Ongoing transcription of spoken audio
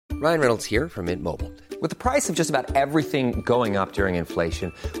Ryan Reynolds here from Mint Mobile. With the price of just about everything going up during inflation,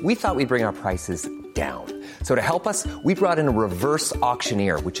 we thought we'd bring our prices down. So to help us, we brought in a reverse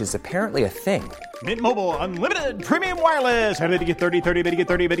auctioneer, which is apparently a thing. Mint Mobile Unlimited Premium Wireless. How to get 30, 30, bit to get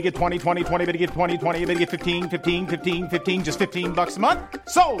 30, bit to get 20, 20, 20, bit to get 20, 20, bit to get 15, 15, 15, 15, just $15 a month?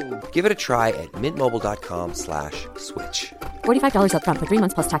 Sold! Give it a try at mintmobile.com/switch. $45 up front for 3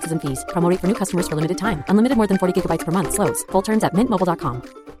 months plus taxes and fees. Promo rate for new customers for limited time. Unlimited more than 40 gigabytes per month. Slows full terms at mintmobile.com.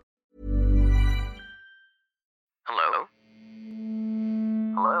 Hello?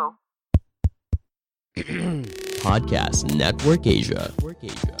 Hello? Podcast Network Asia.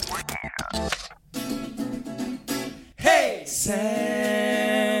 Hey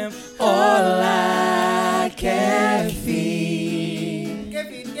Sam, hola Kevin,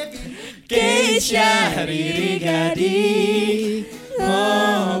 Keisha, Riri, Gadi,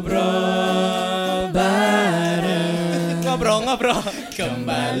 ngobrol bareng, ngobrol,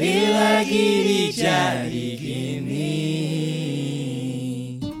 kembali lagi di Jadi Gini.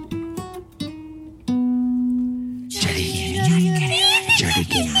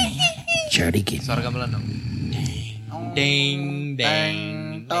 Jadi gini. Suara gamelan dong. Ding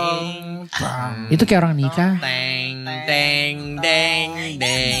ding ding. Itu kayak orang nikah. Ding ding ding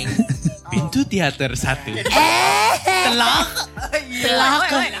ding. Pintu teater 1. Telak.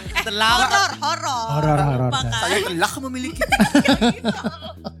 Horor. Saya telah memiliki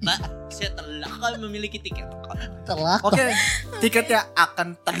Mbak, saya telak memiliki tiket. Telak. Oke, tiketnya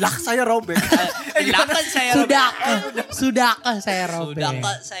akan telah saya robek. Telak saya robek. Sudahkah saya robek? Sudah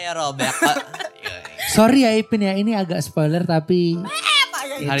kok saya robek. Sorry ya Ipin ya, ini agak spoiler tapi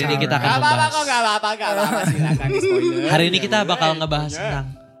Hari ini kita akan membahas. Gak apa-apa, silakan di spoiler. Hari ini kita bakal ngebahas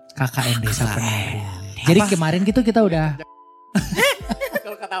tentang KKN Desa Penari. Jadi kemarin gitu kita udah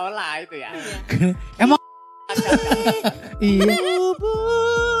Kalau ketawa lah itu ya. emang iya.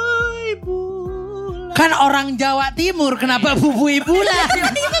 Kan orang Jawa Timur, kenapa bubui bulan?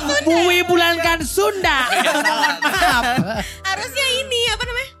 Bubui bulan kan Sunda. Maaf. Harusnya ini apa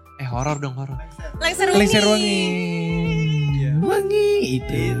namanya? horor dong, horor. Lengser wangi. Wangi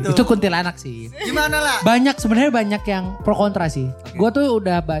itu kuntilanak sih. Gimana lah? Banyak sebenarnya banyak yang pro kontra sih. Okay. Gue tuh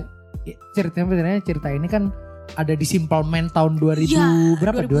udah cerita ini kan ada di Simple Man tahun 2000 ya,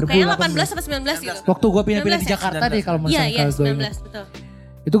 berapa? 2018 sampai 19 gitu. Waktu gue pindah-pindah di Jakarta deh kalau misalnya Iya, gue 19 betul.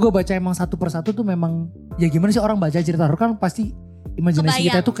 Itu gue baca emang satu persatu tuh memang ya gimana sih orang baca cerita horor kan pasti imajinasi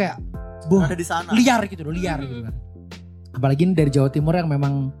kita tuh kayak ada di sana. Liar gitu kan. Apalagi dari Jawa Timur yang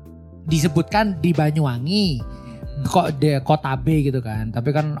memang disebutkan di Banyuwangi. Kok de kota B gitu kan.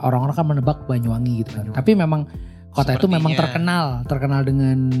 Tapi kan orang-orang kan menebak Banyuwangi gitu kan. Tapi memang kota itu memang terkenal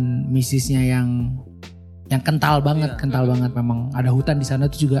dengan mistisnya yang kental banget, banget. Memang ada hutan di sana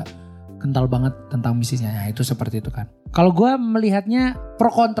tuh juga kental banget tentang mistisnya. Nah, itu seperti itu kan. Kalau gue melihatnya pro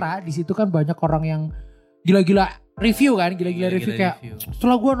kontra di situ kan banyak orang yang gila-gila review kan, gila-gila review kayak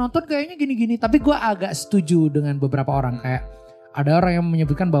setelah gue nonton kayaknya gini-gini. Tapi gue agak setuju dengan beberapa orang kayak ada orang yang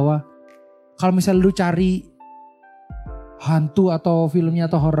menyebutkan bahwa kalau misalnya lu cari hantu atau filmnya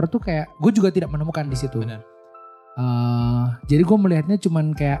atau horror tuh kayak gue juga tidak menemukan di situ. Jadi gue melihatnya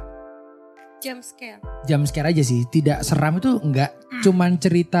cuman kayak jump scare aja sih, tidak seram itu enggak, cuman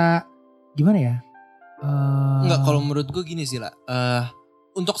cerita gimana ya? Enggak, kalau menurut gue gini sih lah.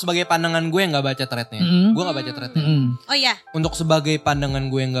 Untuk sebagai pandangan gue yang gak baca threadnya. Gue gak baca threadnya. Oh iya. Untuk sebagai pandangan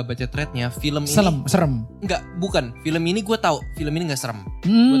gue yang gak baca threadnya, film ini serem. Enggak, bukan. Film ini gue tahu, film ini gak serem.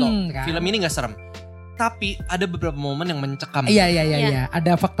 Gue tahu, kan? Film ini gak serem. Tapi ada beberapa momen yang mencekam. Iya.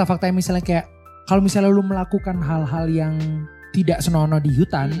 Ada fakta-fakta yang misalnya kayak kalau misalnya lu melakukan hal-hal yang tidak senonoh di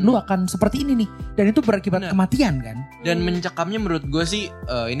hutan, lu akan seperti ini nih. Dan itu berakibat kematian kan. Dan mencekamnya menurut gue sih,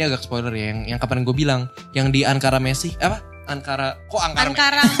 ini agak spoiler ya, yang kapan gue bilang, yang di Ankara Messi, apa? Ankara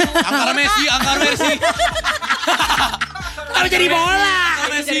Messi. Kalau jadi bola.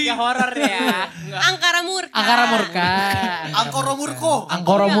 Jadi ke horor ya. Angkara Murka.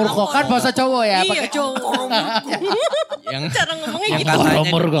 Angkoro Murko kan bahasa cowok ya. Iya cowok. Yang cara ngomongnya gitu.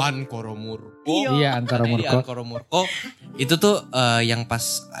 Ankoro Murko. Iya Ankoro Murko. Itu tuh yang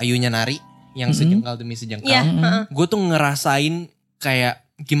pas Ayunya nari, yang sejengkal demi sejengkal. Gue tuh ngerasain kayak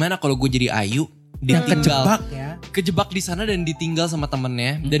gimana kalau gue jadi Ayu. Dia kejebak di sana dan ditinggal sama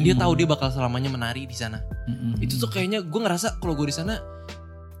temennya, dan dia tahu dia bakal selamanya menari di sana. Itu tuh kayaknya gue ngerasa kalau gue di sana,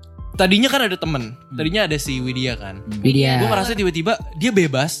 tadinya kan ada temen, tadinya ada si Widya kan. Gue ngerasa tiba-tiba dia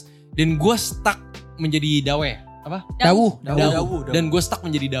bebas dan gue stuck menjadi Dawuh. Dan gue stuck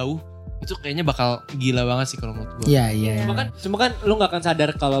menjadi Dawuh Itu kayaknya bakal gila banget sih kalau menurut gue. Iya. Cuma kan lu gak akan sadar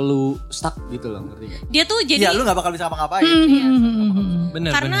kalau lu stuck gitu loh, ngerti gak? Dia tuh jadi Iya, lu gak bakal bisa apa-ngapain.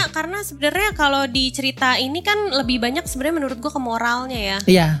 Bener. karena sebenarnya kalau di cerita ini kan lebih banyak sebenarnya menurut gue ke moralnya ya.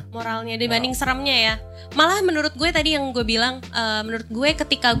 Iya. Moralnya dibanding seremnya ya. Malah menurut gue tadi yang gue bilang, menurut gue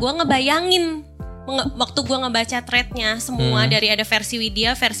ketika gue ngebayangin waktu gue ngebaca threadnya semua dari ada versi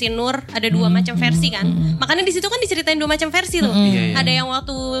Widya, versi Nur, ada dua macam versi kan. Makanya di situ kan diceritain dua macam versi tuh. Iya. Ada yang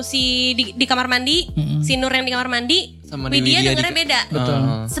waktu si di kamar mandi, si Nur yang di kamar mandi, Sama di Widya Widya dengernya beda. Betul.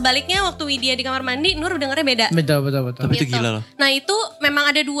 Sebaliknya waktu Widya di kamar mandi, Nur dengernya beda. Betul. Tapi itu Gitu. gila loh. Nah itu memang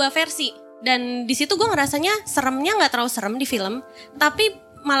ada dua versi dan di situ gue ngerasanya seremnya nggak terlalu serem di film, tapi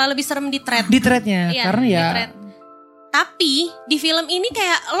malah lebih serem di thread. Di threadnya Iya, karena di ya thread. Tapi di film ini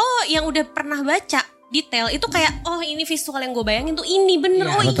kayak lo yang udah pernah baca detail itu kayak oh ini visual yang gue bayangin tuh ini bener.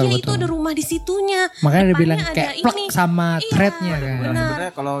 Iya, oh betul, iya betul. itu ada rumah di situnya. makanya dia Depannya bilang ada kayak ini. plek sama Iya, threadnya kan. benar.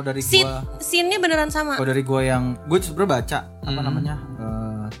 Sebenarnya kalau dari gua Scene-nya beneran sama. Kalau dari gue yang gue sebenarnya baca apa namanya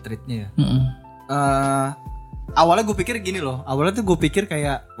tweetnya ya. Awalnya gue pikir gini loh. Awalnya tuh gue pikir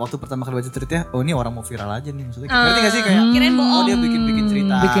kayak waktu pertama kali baca tweetnya, oh ini orang mau viral aja nih maksudnya. Ngerti gak sih kayak? Kirain bohong. Oh dia bikin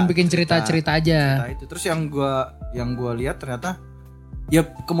cerita. Bikin cerita aja. Cerita itu. Terus yang gue lihat ternyata ya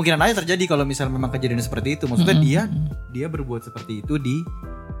kemungkinan aja terjadi kalau misalnya memang kejadian seperti itu. Maksudnya dia berbuat seperti itu di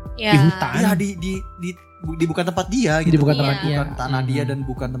Ya. hutan. ya di bukan tempat dia gitu. Di bukan tempat dia. Bukan tanah dia dan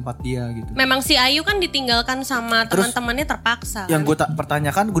bukan tempat dia gitu. Memang si Ayu kan ditinggalkan sama Terus, teman-temannya terpaksa. Yang kan? gue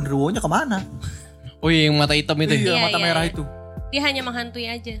pertanyakan Gundurwo-nya kemana? Oh iya yang mata hitam itu. Iya, Iya, mata iya, merah iya. itu. Dia hanya menghantui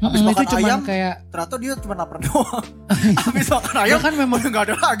aja. Habis itu makan cuman ayam, kayak ternyata dia cuma lapar doang. Habis makan ayam kan memang udah gak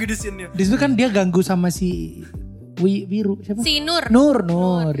ada lagi di sini. di situ kan dia ganggu sama si Biru siapa? Si Nur. Nur.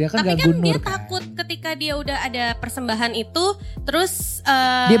 Dia kan Tapi ganggu kan Nur. dia kan. takut ketika dia udah ada persembahan itu, terus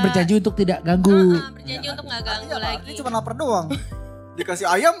Dia berjanji untuk tidak ganggu. berjanji untuk nggak ganggu Dia lagi. cuma lapar doang. Dikasih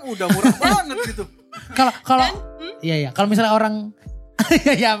ayam udah murah banget gitu. Kalau iya kalau misalnya orang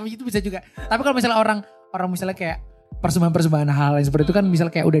ya itu bisa juga. Tapi kalau misalnya orang misalnya kayak persembahan hal yang seperti itu kan misalnya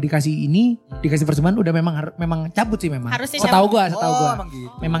kayak udah dikasih persembahan udah memang cabut sih memang. Harusnya Setahu gua. emang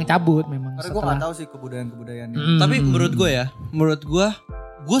gitu. Memang cabut memang. Karena gue gak tahu sih kebudayaan-kebudayaannya. Tapi menurut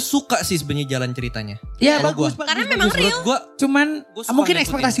gue suka sih sebenarnya jalan ceritanya. Iya Kalau bagus. Karena memang Menurut real. gue Cuman Gua suka mungkin ngikutin.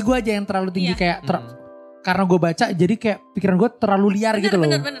 ekspektasi gue aja yang terlalu tinggi Iya. kayak karena gue baca jadi kayak pikiran gue terlalu liar Bener, gitu loh.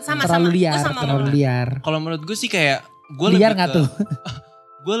 bener. Sama, terlalu sama. liar, Gua sama terlalu banget. liar. kalau menurut gue sih kayak gue Liar lebih nggak ke tuh?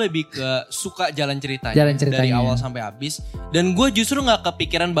 gue lebih ke suka jalan ceritanya, Jalan ceritanya. dari awal sampai habis, dan gue justru nggak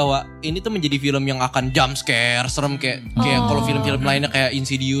kepikiran bahwa ini tuh menjadi film yang akan jump scare serem kayak kalau film-film lainnya kayak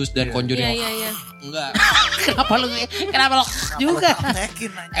Insidious dan Conjuring. Iya. Enggak. Kenapa lo juga?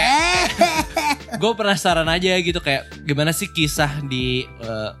 Gue penasaran aja gitu kayak gimana sih kisah di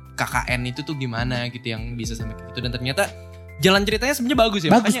KKN itu tuh gimana gitu yang bisa sampai kayak gitu, dan ternyata jalan ceritanya sebenarnya bagus ya.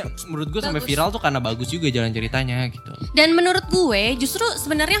 Bagus. Makanya menurut gue sampai Bagus. viral tuh karena bagus juga jalan ceritanya gitu. Dan menurut gue justru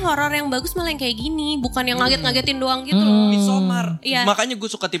sebenarnya horor yang bagus malah yang kayak gini, bukan yang ngaget-ngagetin doang gitu loh. Midsommar. Iya. Makanya gue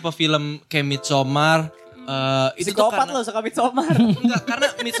suka tipe film kayak Midsommar. Itu tuh Psikopat karena, lo suka Midsommar. enggak, karena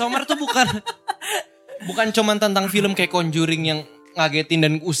Midsommar tuh bukan cuman tentang film kayak Conjuring yang ngagetin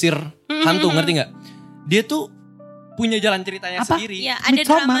dan usir hantu, ngerti nggak? Dia tuh punya jalan ceritanya Apa? sendiri. Iya, ada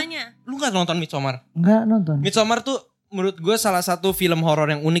Midsommar? dramanya. Lu nggak nonton Midsommar? Enggak nonton. Midsommar tuh menurut gue salah satu film horor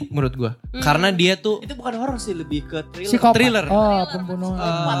yang unik menurut gue. Karena dia tuh Itu bukan horor sih, lebih ke thriller. Psikopat. Thriller. Oh, pembunuhan.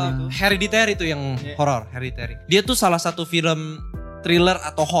 itu. Hereditary itu yang horor, Hereditary. Dia tuh salah satu film thriller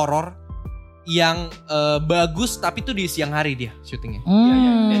atau horor yang bagus tapi tuh di siang hari dia syutingnya.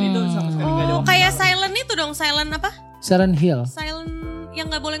 Dan itu sama sekali gak ada Oh, kayak Silent itu dong, Silent apa? Silent Hill. Silent yang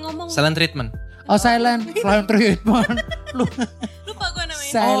nggak boleh ngomong. Silent Treatment. Oh Silent Treatment. Lu Lupa gue namanya.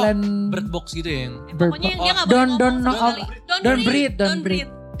 Silent Bird Box gitu ya yang Pokoknya yang dia nggak boleh ngomong sama sekali. Don't breathe.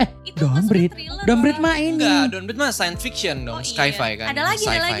 Itu Don't masuk breathe. thriller Don't breathe dong. mah ini. enggak, Don't Breathe mah science fiction dong, Oh, iya. sci-fi kan. Ada lagi,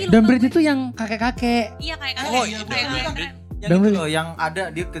 Sci-fi. lupa Don't breathe gue. itu yang kakek-kakek. Iya kayak Oh, kayak itu kayak Don't keren. Breathe. Yang itu loh, yang ada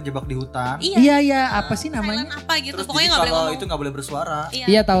dia kejebak di hutan. Iya, apa sih Silent namanya? apa gitu. Terus Pokoknya jadi nggak boleh kalau ngomong. itu gak boleh bersuara.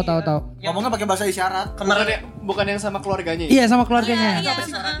 Iya, tahu. Ngomongnya pakai bahasa isyarat. Bukan yang sama keluarganya. Iya sama keluarganya. Iya,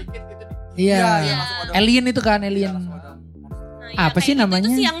 Iya. Iya, masuk ada. Alien itu kan, alien. Nah, Apa kayak sih gitu namanya?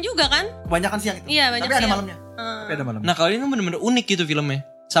 Itu siang juga kan? Kebanyakan siang itu. Iya, banyak Tapi ada siang. malamnya. Tapi ada malamnya. Nah, kalau ini bener-bener unik gitu filmnya.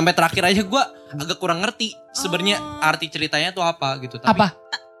 Sampai terakhir aja gue agak kurang ngerti sebenarnya arti ceritanya tuh apa gitu. Tapi Apa?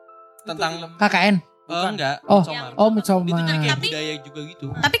 tentang KKN. enggak. Oh, Midsommar. Itu jadi Midsommar. kayak Tapi- budaya juga gitu.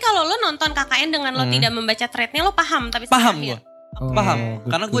 Tapi kalau lo nonton KKN dengan lo tidak membaca threadnya lo paham tapi Paham sampai gue. akhir. Oh, Paham.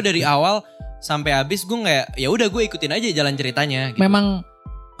 good, Karena gue good. dari awal sampai habis gue kayak ya udah gue ikutin aja jalan ceritanya gitu. Memang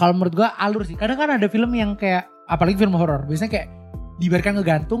kalau menurut gua alur sih. Kadang kan ada film yang kayak apalagi film horor, biasanya kayak dibiarkan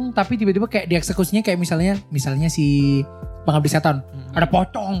ngegantung tapi tiba-tiba kayak dieksekusinya kayak misalnya si Pengabdi Setan. Ada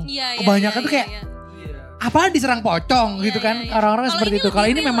pocong. Kebanyakan tuh kayak apaan diserang pocong gitu kan. Orang-orang seperti itu. Kalau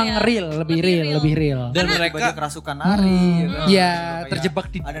ini memang real, lebih real. Dan Baju mereka kerasukan Ari. Iya, terjebak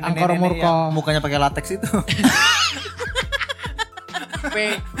di Angkor Murko. Mukanya pakai latex itu.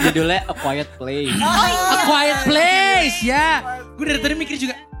 Judulnya A Quiet Place. A Quiet Place ya. Gue dari tadi mikir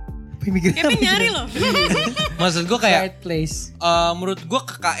juga. Kevin nyari loh. maksud gue Quiet kayak Place. menurut gue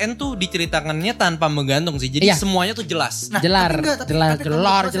KKN tuh diceritakannya tanpa menggantung sih. Jadi semuanya tuh jelas. Nah, jelas.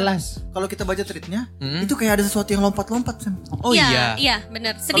 Kalau kita baca tweetnya, itu kayak ada sesuatu yang lompat-lompat, Sam. Oh iya. Iya,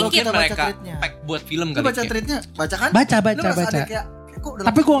 benar. Kalau Sedikit. kita baca Mereka tweetnya, pack buat film lu kali. baca tweetnya, baca kan? Baca. Lu ngerasa ada kayak, kok udah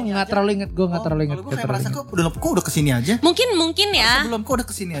Tapi gue kesini nggak aja? terlalu inget. Gue nggak terlalu inget. Kalau gue kayak merasa kok udah kesini aja. Mungkin ya. Sebelum kok udah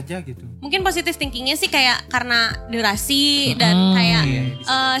kesini aja gitu. Mungkin positif thinkingnya sih kayak karena durasi dan kayak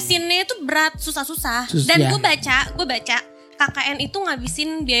scene-nya itu berat, susah-susah. Dan gue baca KKN itu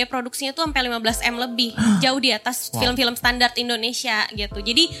ngabisin biaya produksinya tuh sampai 15M lebih. Jauh di atas film-film standar Indonesia gitu.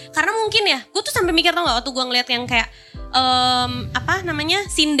 Jadi karena mungkin ya, gue tuh sampai mikir tau gak waktu gue ngeliat yang kayak apa namanya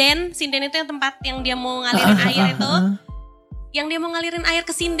sinden itu yang tempat yang dia mau ngalirin air itu. Yang dia mau ngalirin air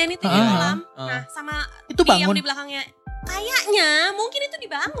ke sinden itu di kolam. Nah sama Itu yang bangun. di belakangnya. Kayaknya mungkin itu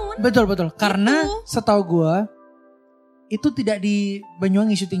dibangun. Betul. Karena setahu gue itu tidak di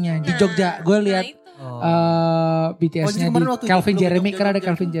Banyuwangi syutingnya, di Jogja. Gue lihat BTS-nya di Calvin Jeremy, karena ada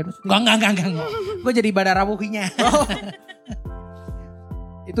Calvin Jeremy. Enggak. Gue jadi Badara Wuhinya.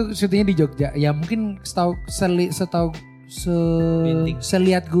 Itu syutingnya di Jogja. Ya mungkin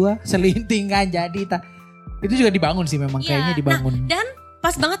selihat gue, selinting kan jadi. Itu juga dibangun sih memang, kayaknya dibangun. Nah, dan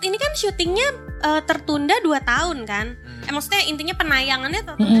pas banget ini kan syutingnya tertunda 2 tahun kan. Maksudnya intinya penayangannya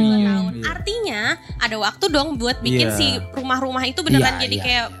tertunda 2 tahun. Artinya ada waktu dong buat bikin si rumah-rumah itu beneran jadi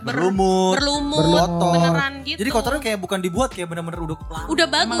kayak berlumut, beneran gitu. Jadi kotornya kayak bukan dibuat, kayak bener-bener udah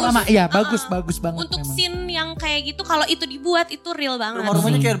bagus. Lama, iya bagus banget. Untuk memang. scene yang kayak gitu kalau itu dibuat itu real banget.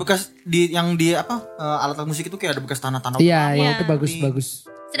 Rumah-rumahnya kayak bekas yang di alat musik itu kayak ada bekas tanah-tanah. Iya, itu bagus.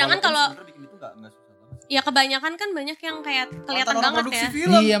 Sedangkan kalau ya kebanyakan kan banyak yang kayak kelihatan banget ya.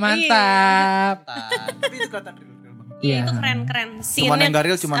 Iya, mantap. Tapi itu kelihatan real banget. Iya, itu keren. Cuma yang gak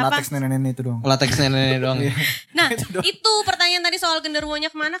real cuma latex nenek-nenek itu doang. Latex nenek doang. Nah, itu pertanyaan tadi soal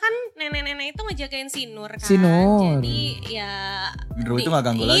genderuwonya kemana kan nenek-nenek itu ngejagain Sinur kan. Jadi ya genderuwo itu gak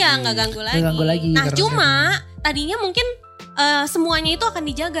ganggu lagi. Iya, gak ganggu lagi. Nah, cuma tadinya mungkin semuanya itu akan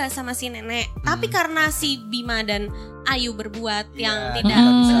dijaga sama si nenek. Tapi karena si Bima dan Ayu berbuat yang tidak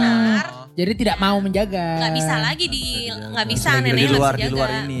benar, jadi tidak mau menjaga. Nggak bisa lagi nggak bisa nenek nggak bisa jaga. Di luar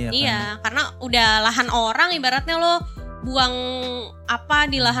ini ya. Iya, karena udah lahan orang ibaratnya lo buang apa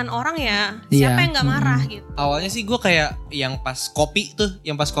di lahan orang ya. Siapa yang nggak marah gitu. Awalnya sih gue kayak yang pas kopi,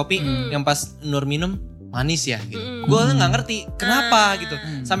 yang pas Nur minum manis ya gitu. Gue nggak ngerti kenapa gitu.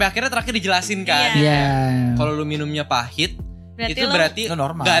 Sampai akhirnya terakhir dijelasin kan. Iya. Kalau lu minumnya pahit, itu berarti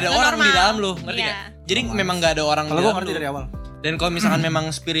normal. gak ada orang normal. Di dalam lu, ngerti gak? Jadi memang gak ada orang di Kalau dalam gue ngerti lu. dari awal. Dan kalau misalkan memang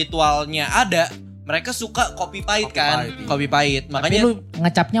spiritualnya ada, mereka suka kopi pahit kan. Kopi pahit. Tapi Makanya lu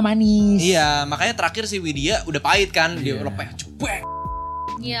ngecapnya manis. iya, makanya terakhir si Widya udah pahit kan. Dia lepeh cepet.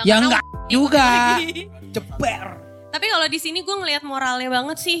 Iya, Ya karena enggak juga. Ceper. Tapi kalau di sini gue ngelihat moralnya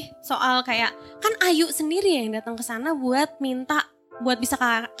banget sih soal kayak kan Ayu sendiri yang datang ke sana buat minta buat bisa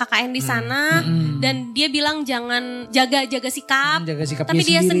KKN di sana dan dia bilang jangan jaga sikap, tapi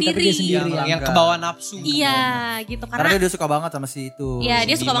dia sendiri yang kebawa nafsu. Iya gitu Karena dia suka banget sama si itu. Iya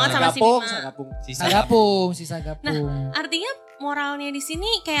dia suka banget sama si Bima. Sisa gapung. Nah artinya moralnya di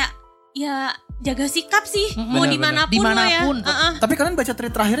sini kayak ya jaga sikap sih mau dimanapun lo ya. Tapi kalian baca tweet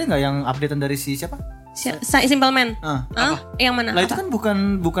terakhirnya nggak yang updatean dari si siapa? Simple Man. Yang mana? Lah itu kan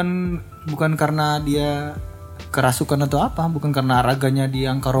bukan karena dia kerasukan atau apa, bukan karena raganya di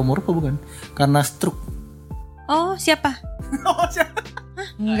Angkor Murko, bukan karena stroke. Oh siapa?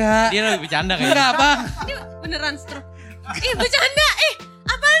 Enggak. Dia lebih bercanda kayaknya. Enggak, Bang. Ini beneran stroke. Bercanda.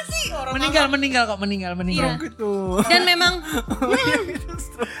 Apaan sih? Meninggal kok. Iya. Gitu. Dan memang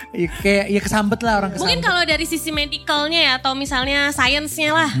Kayak ya kesambet lah orang kesambet. mungkin kalau dari sisi medicalnya ya atau misalnya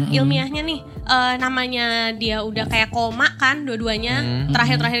sainsnya lah, ilmiahnya nih, namanya dia udah kayak koma kan dua-duanya.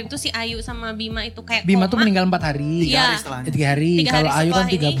 Terakhir itu si Ayu sama Bima itu kayak Bima koma. tuh meninggal 4 hari. 3 hari setelahnya. 3 hari. Kalau Ayu kan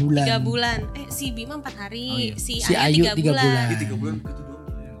 3 bulan. 3 bulan. Si Bima 4 hari, si Ayu Ayu 3 3 bulan. Di 3 bulan begitu doang.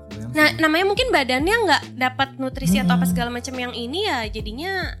 Nah, namanya mungkin badannya nggak dapat nutrisi atau apa segala macam yang ini ya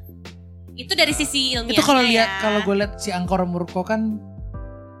jadinya itu dari sisi ilmiahnya. Itu kalau lihat ya. kalau gue lihat si Angkor Murko kan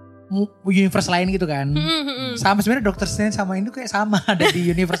universe lain gitu kan. Sama sebenarnya Dr. Strange sama itu kayak sama ada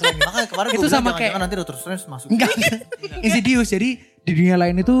di universe lain. Makanya kemarin itu gue sama bilang kayak jangan nanti Dr. Strange masuk. Enggak. Insidious. Jadi di dunia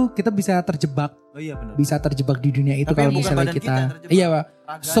lain itu kita bisa terjebak. Oh iya benar. Bisa terjebak di dunia itu Tapi kalau bukan misalnya badan kita, kita yang terjebak. iya Pak.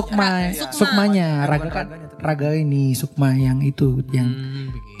 Raganya. Sukmanya, raga kan, raganya terjebak. raga ini sukma yang itu yang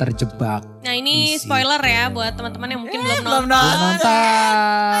terjebak. Nah ini Isi. spoiler ya buat teman-teman yang mungkin belum Belum nonton.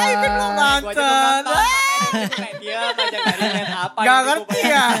 nonton. Belum nonton. Gak ngerti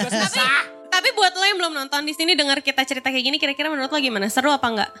ya. Tapi buat lo yang belum nonton di sini dengar kita cerita kayak gini, kira-kira menurut lo gimana? Seru apa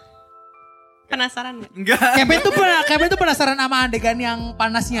enggak? Penasaran nggak? Enggak. Kevin tuh penasaran sama adegan yang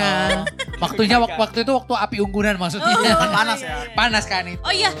panasnya. Waktu itu api unggunan maksudnya. Panas ya. Panas kan itu.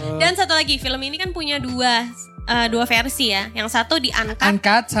 Oh iya, dan satu lagi film ini kan punya dua versi ya. Yang satu di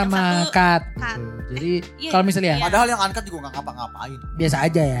Uncut sama yang satu cut. cut. Jadi Iya, kalau misalnya iya. Padahal yang angkat juga gak ngapa-ngapain. biasa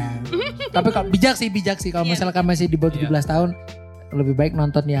aja ya. Tapi kalau bijak sih kalau Iya. misalkan masih di bawah 17 tahun lebih baik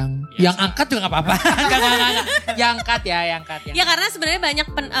nonton yang angkat juga gak apa-apa. Enggak. Yang cut ya. Ya karena sebenarnya banyak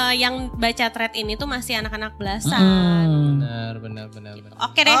yang baca thread ini tuh masih anak-anak belasan. Benar.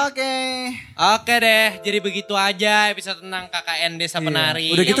 Oke deh. Oke deh, jadi begitu aja episode tentang KKN Desa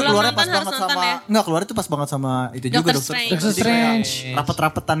Penari. Udah gitu Yang belum keluarnya nonton pas harus banget nonton sama ya. Enggak, keluarnya tuh pas banget sama itu juga Doctor Dokter Strange. Doctor Strange.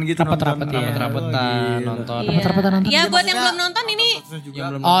 Rapat-rapetan gitu. Rapet-rapet, nonton. iya. Rapet-rapetan nonton. Iya. Rapet-rapetan nonton. Ya buat Maksudnya, yang belum nonton ini, Yang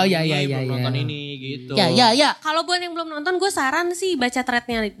belum Oh, nonton iya, ini, iya, belum iya. nonton ini gitu. Ya. kalau buat yang belum nonton gue saran sih baca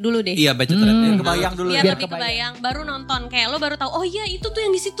threadnya dulu deh. Iya baca threadnya. Kebayang dulu Biar ya. lebih kebayang, baru nonton kayak lo baru tahu. Oh iya itu tuh yang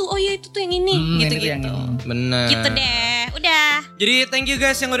di situ. Oh iya itu tuh yang ini, yang itu gitu-gitu. yang ini. Benar. Gitu deh. Udah. Jadi thank you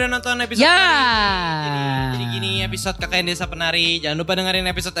guys yang udah nonton episode Ya. kali ini. Jadi gini episode KKN Desa Penari. Jangan lupa dengerin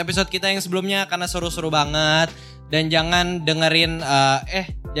episode-episode kita yang sebelumnya karena seru-seru banget. Dan jangan dengerin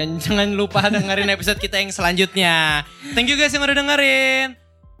jangan lupa dengerin episode kita yang selanjutnya. Thank you guys yang udah dengerin.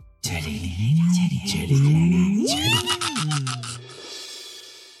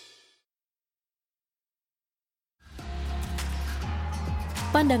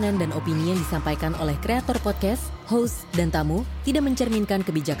 Pandangan dan opini yang disampaikan oleh kreator podcast, host, dan tamu tidak mencerminkan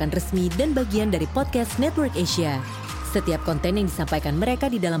kebijakan resmi dan bagian dari Podcast Network Asia. Setiap konten yang disampaikan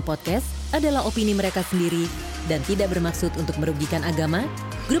mereka di dalam podcast adalah opini mereka sendiri dan tidak bermaksud untuk merugikan agama,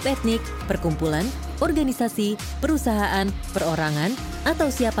 grup etnik, perkumpulan, organisasi, perusahaan, perorangan,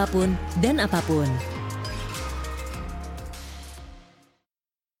 atau siapapun dan apapun.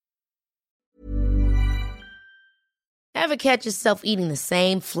 Ever catch yourself eating the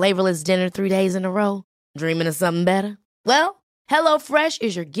same flavorless dinner 3 days in a row? Dreaming of something better? Well, HelloFresh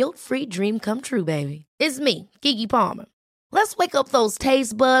is your guilt-free dream come true, baby. It's me, Keke Palmer. Let's wake up those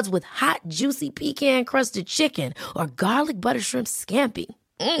taste buds with hot, juicy pecan-crusted chicken or garlic butter shrimp scampi.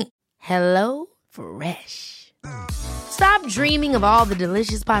 Hello Fresh. Stop dreaming of all the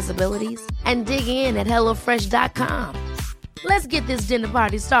delicious possibilities and dig in at HelloFresh.com. Let's get this dinner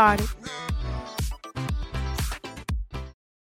party started.